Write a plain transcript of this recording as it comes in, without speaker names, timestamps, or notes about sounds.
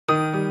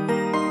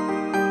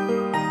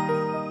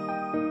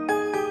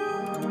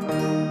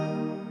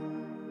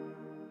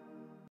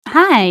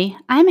Hi,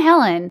 I'm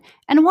Helen,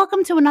 and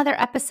welcome to another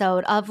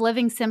episode of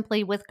Living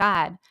Simply with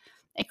God,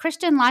 a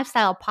Christian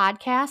lifestyle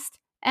podcast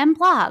and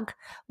blog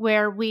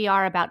where we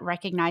are about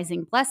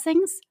recognizing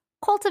blessings,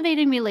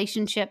 cultivating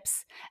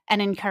relationships,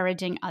 and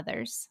encouraging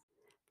others.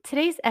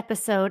 Today's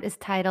episode is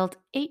titled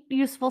 8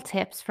 Useful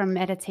Tips for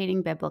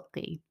Meditating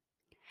Biblically,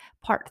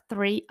 Part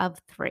 3 of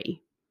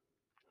 3.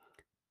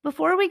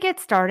 Before we get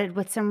started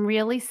with some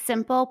really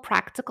simple,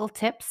 practical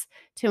tips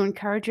to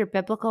encourage your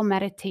biblical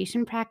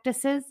meditation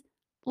practices,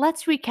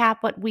 let's recap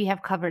what we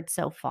have covered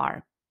so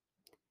far.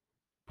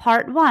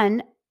 Part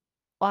 1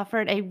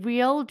 offered a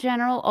real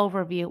general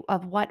overview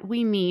of what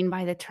we mean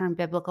by the term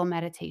biblical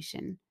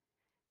meditation.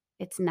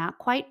 It's not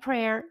quite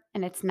prayer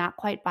and it's not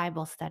quite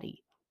Bible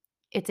study.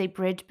 It's a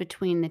bridge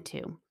between the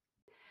two.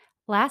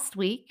 Last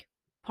week,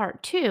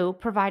 Part 2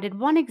 provided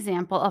one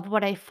example of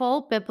what a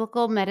full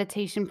biblical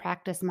meditation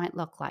practice might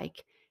look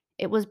like.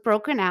 It was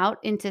broken out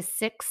into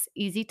 6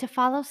 easy to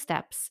follow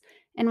steps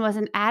and was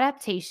an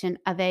adaptation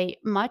of a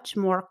much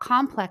more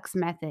complex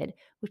method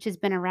which has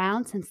been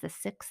around since the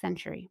 6th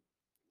century.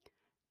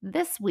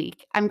 This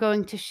week, I'm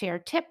going to share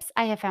tips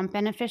I have found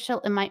beneficial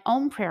in my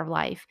own prayer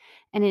life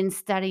and in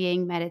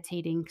studying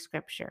meditating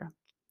scripture.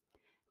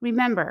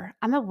 Remember,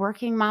 I'm a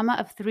working mama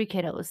of 3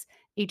 kiddos,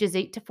 ages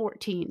 8 to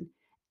 14,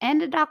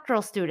 and a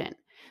doctoral student.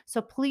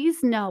 So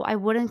please know I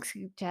wouldn't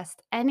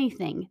suggest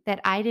anything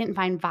that I didn't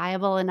find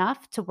viable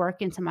enough to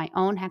work into my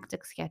own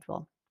hectic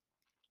schedule.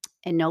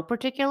 In no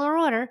particular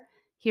order,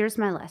 here's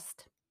my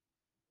list.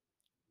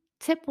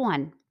 Tip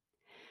 1.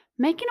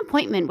 Make an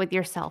appointment with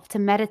yourself to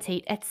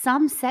meditate at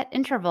some set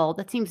interval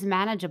that seems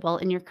manageable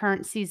in your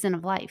current season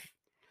of life.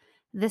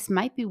 This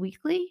might be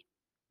weekly,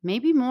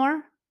 maybe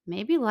more,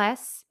 maybe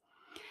less.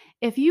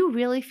 If you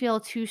really feel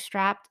too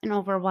strapped and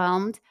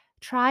overwhelmed,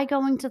 try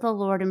going to the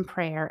Lord in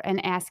prayer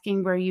and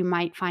asking where you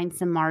might find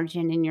some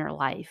margin in your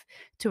life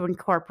to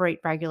incorporate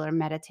regular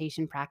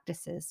meditation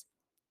practices.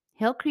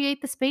 He'll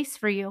create the space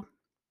for you.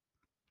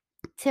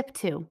 Tip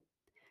 2.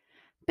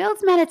 Build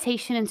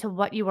meditation into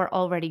what you are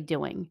already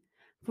doing.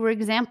 For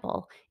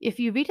example, if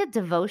you read a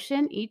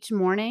devotion each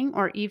morning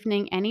or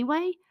evening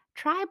anyway,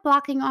 try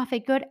blocking off a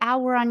good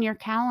hour on your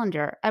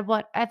calendar at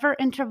whatever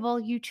interval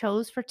you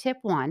chose for tip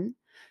 1,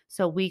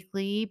 so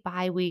weekly,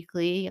 bi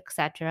weekly,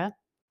 etc.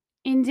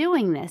 In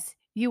doing this,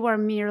 you are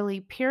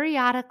merely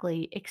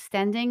periodically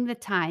extending the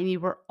time you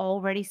were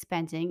already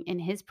spending in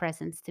His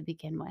presence to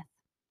begin with.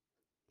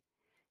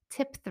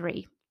 Tip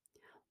 3.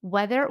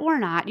 Whether or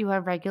not you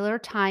have regular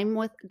time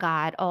with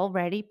God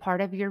already part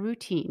of your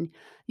routine,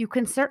 you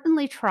can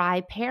certainly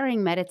try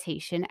pairing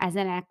meditation as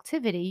an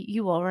activity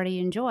you already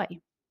enjoy.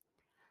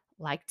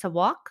 Like to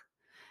walk?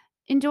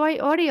 Enjoy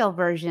audio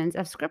versions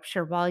of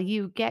scripture while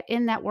you get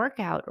in that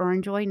workout or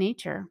enjoy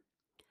nature.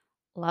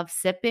 Love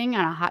sipping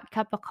on a hot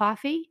cup of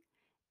coffee?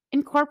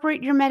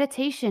 Incorporate your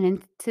meditation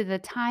into the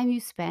time you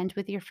spend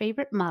with your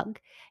favorite mug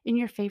in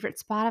your favorite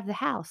spot of the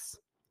house.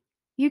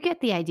 You get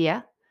the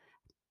idea.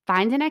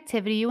 Find an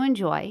activity you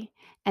enjoy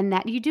and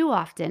that you do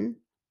often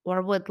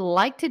or would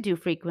like to do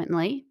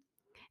frequently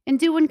and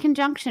do in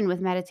conjunction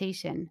with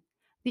meditation.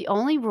 The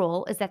only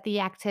rule is that the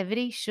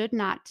activity should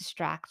not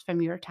distract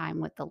from your time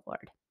with the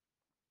Lord.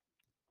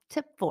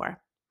 Tip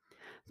 4.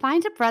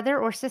 Find a brother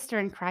or sister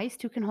in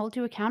Christ who can hold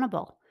you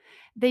accountable.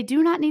 They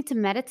do not need to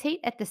meditate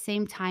at the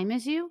same time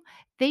as you.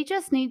 They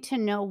just need to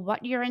know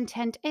what your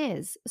intent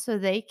is so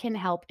they can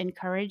help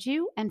encourage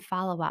you and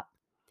follow up.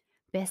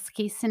 Best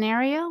case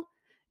scenario,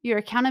 your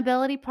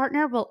accountability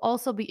partner will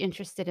also be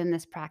interested in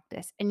this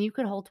practice and you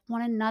could hold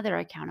one another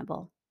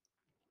accountable.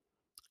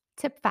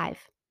 Tip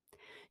 5.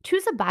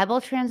 Choose a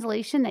Bible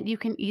translation that you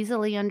can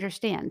easily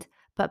understand,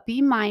 but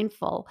be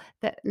mindful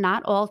that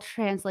not all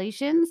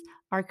translations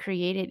are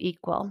created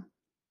equal.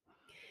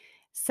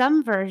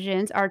 Some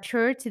versions are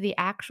truer to the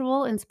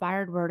actual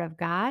inspired word of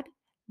God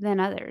than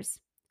others.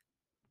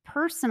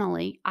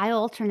 Personally, I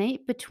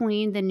alternate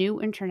between the New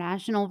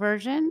International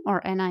Version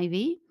or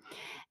NIV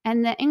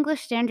and the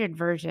English Standard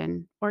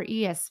Version or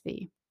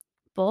ESV.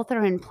 Both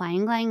are in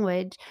plain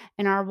language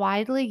and are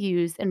widely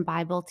used in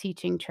Bible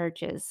teaching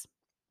churches.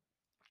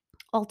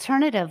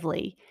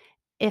 Alternatively,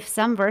 if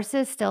some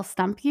verses still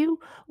stump you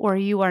or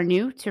you are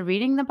new to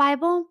reading the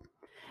Bible,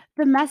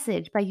 The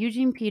Message by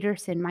Eugene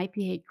Peterson might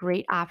be a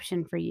great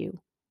option for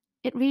you.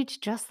 It reads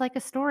just like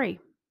a story.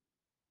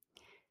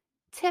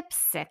 Tip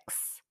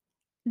 6.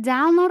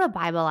 Download a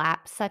Bible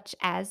app such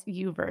as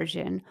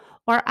YouVersion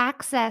or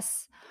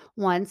access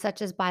one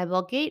such as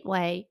Bible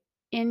Gateway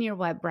in your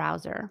web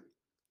browser.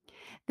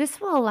 This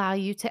will allow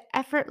you to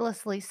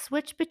effortlessly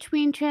switch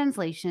between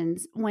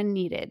translations when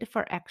needed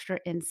for extra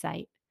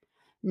insight.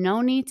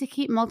 No need to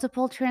keep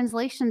multiple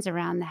translations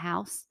around the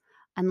house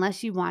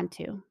unless you want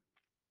to.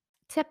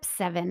 Tip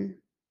 7.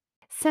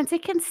 Since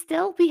it can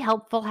still be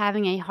helpful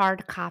having a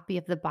hard copy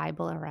of the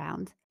Bible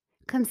around,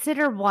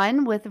 consider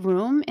one with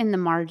room in the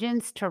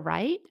margins to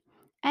write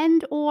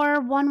and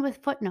or one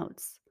with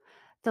footnotes.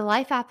 The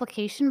Life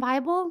Application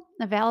Bible,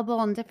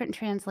 available in different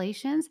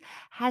translations,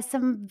 has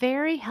some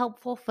very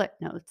helpful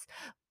footnotes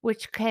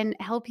which can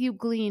help you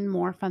glean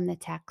more from the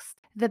text.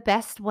 The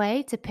best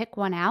way to pick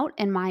one out,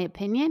 in my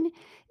opinion,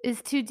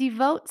 is to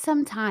devote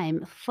some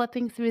time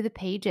flipping through the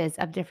pages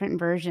of different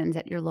versions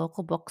at your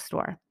local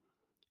bookstore.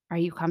 Are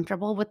you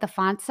comfortable with the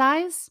font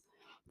size?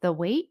 The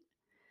weight?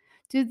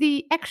 Do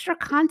the extra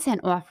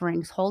content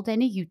offerings hold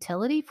any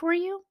utility for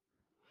you?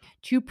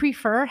 Do you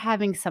prefer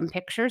having some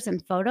pictures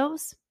and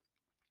photos?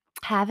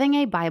 Having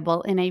a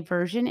Bible in a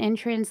version and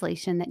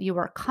translation that you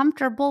are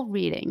comfortable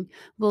reading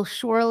will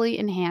surely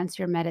enhance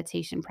your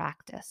meditation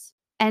practice.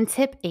 And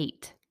tip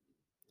 8.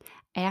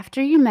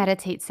 After you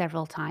meditate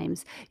several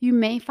times, you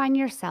may find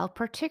yourself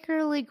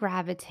particularly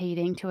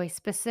gravitating to a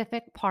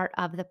specific part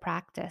of the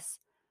practice.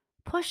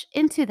 Push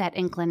into that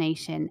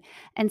inclination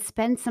and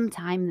spend some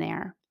time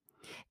there.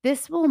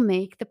 This will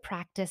make the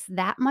practice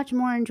that much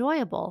more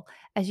enjoyable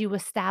as you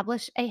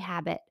establish a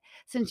habit,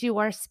 since you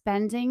are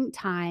spending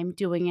time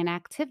doing an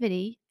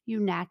activity you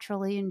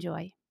naturally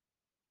enjoy.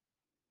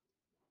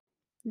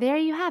 There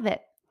you have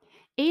it,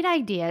 8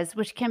 ideas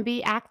which can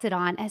be acted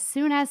on as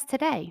soon as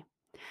today.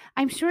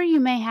 I'm sure you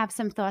may have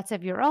some thoughts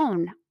of your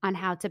own on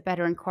how to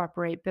better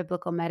incorporate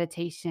biblical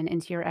meditation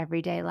into your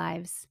everyday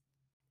lives.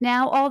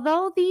 Now,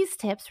 although these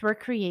tips were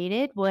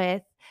created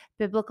with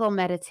biblical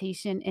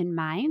meditation in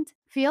mind,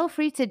 feel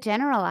free to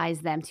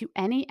generalize them to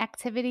any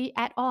activity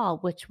at all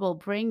which will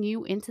bring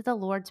you into the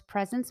Lord's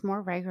presence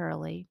more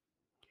regularly.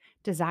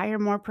 Desire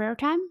more prayer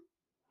time?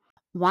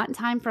 Want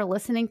time for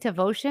listening to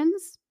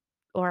devotions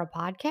or a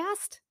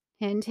podcast?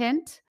 Hint,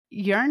 hint.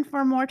 Yearn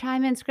for more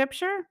time in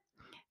scripture?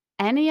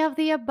 Any of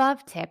the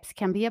above tips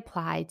can be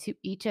applied to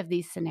each of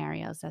these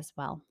scenarios as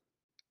well.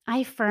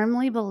 I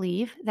firmly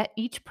believe that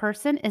each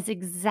person is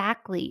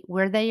exactly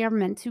where they are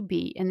meant to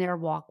be in their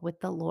walk with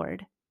the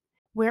Lord.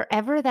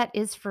 Wherever that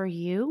is for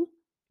you,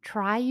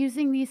 try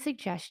using these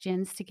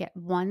suggestions to get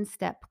one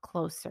step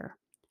closer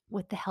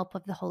with the help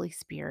of the Holy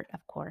Spirit,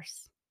 of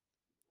course.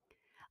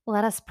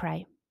 Let us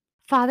pray.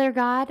 Father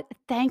God,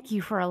 thank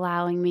you for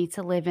allowing me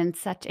to live in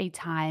such a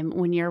time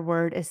when your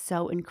word is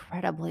so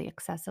incredibly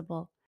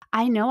accessible.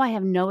 I know I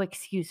have no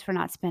excuse for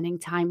not spending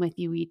time with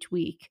you each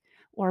week,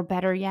 or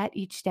better yet,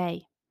 each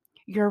day.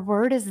 Your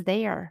word is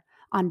there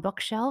on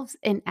bookshelves,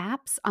 in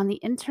apps, on the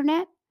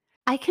internet.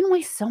 I can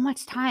waste so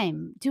much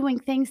time doing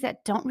things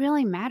that don't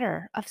really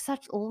matter, of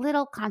such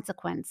little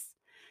consequence.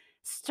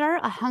 Stir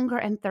a hunger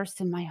and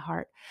thirst in my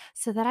heart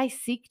so that I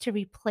seek to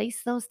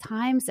replace those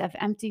times of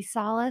empty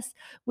solace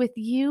with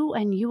you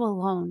and you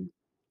alone.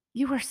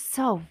 You are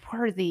so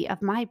worthy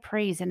of my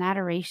praise and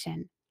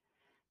adoration.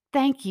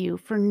 Thank you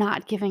for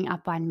not giving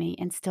up on me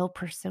and still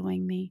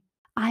pursuing me.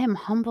 I am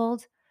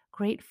humbled,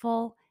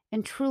 grateful,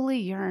 and truly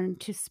yearn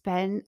to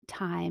spend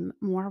time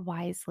more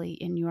wisely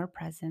in your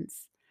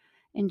presence.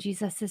 In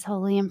Jesus'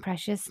 holy and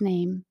precious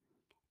name,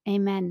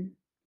 amen.